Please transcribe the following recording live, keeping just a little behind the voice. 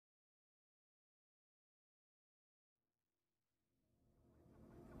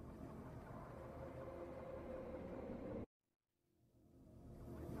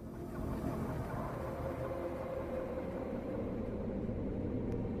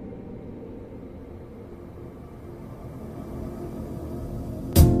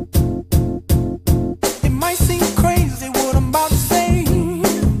might seem crazy what I'm about to say.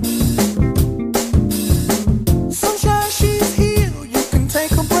 Sunshine, she's here, you can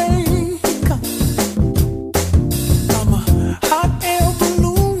take a break. I'm a hot air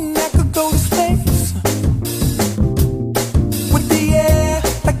balloon that could go to space. With the air,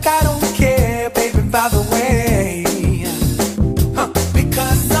 like I don't care, baby, by the way.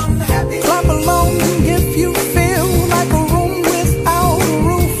 Because I'm happy. Clap along if you feel like a room without a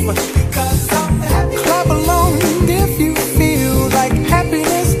roof. Because I'm happy. Clap along if you feel like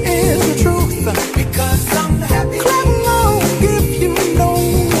happiness is the truth. Because I'm happy. Clap along if you know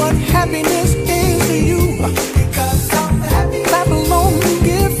what happiness is to you. Because I'm happy. Clap along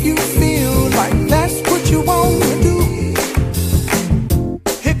if you feel like that's what you want to do.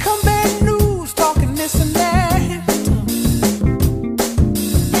 Here come bad news, talking this and that.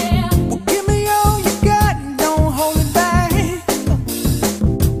 Well, give me all you got and don't hold it back.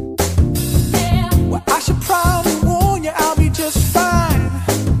 Well, I should probably warn you, I'll be just fine.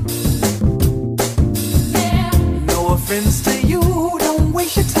 No offense to you, don't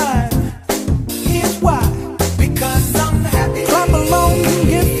waste your time.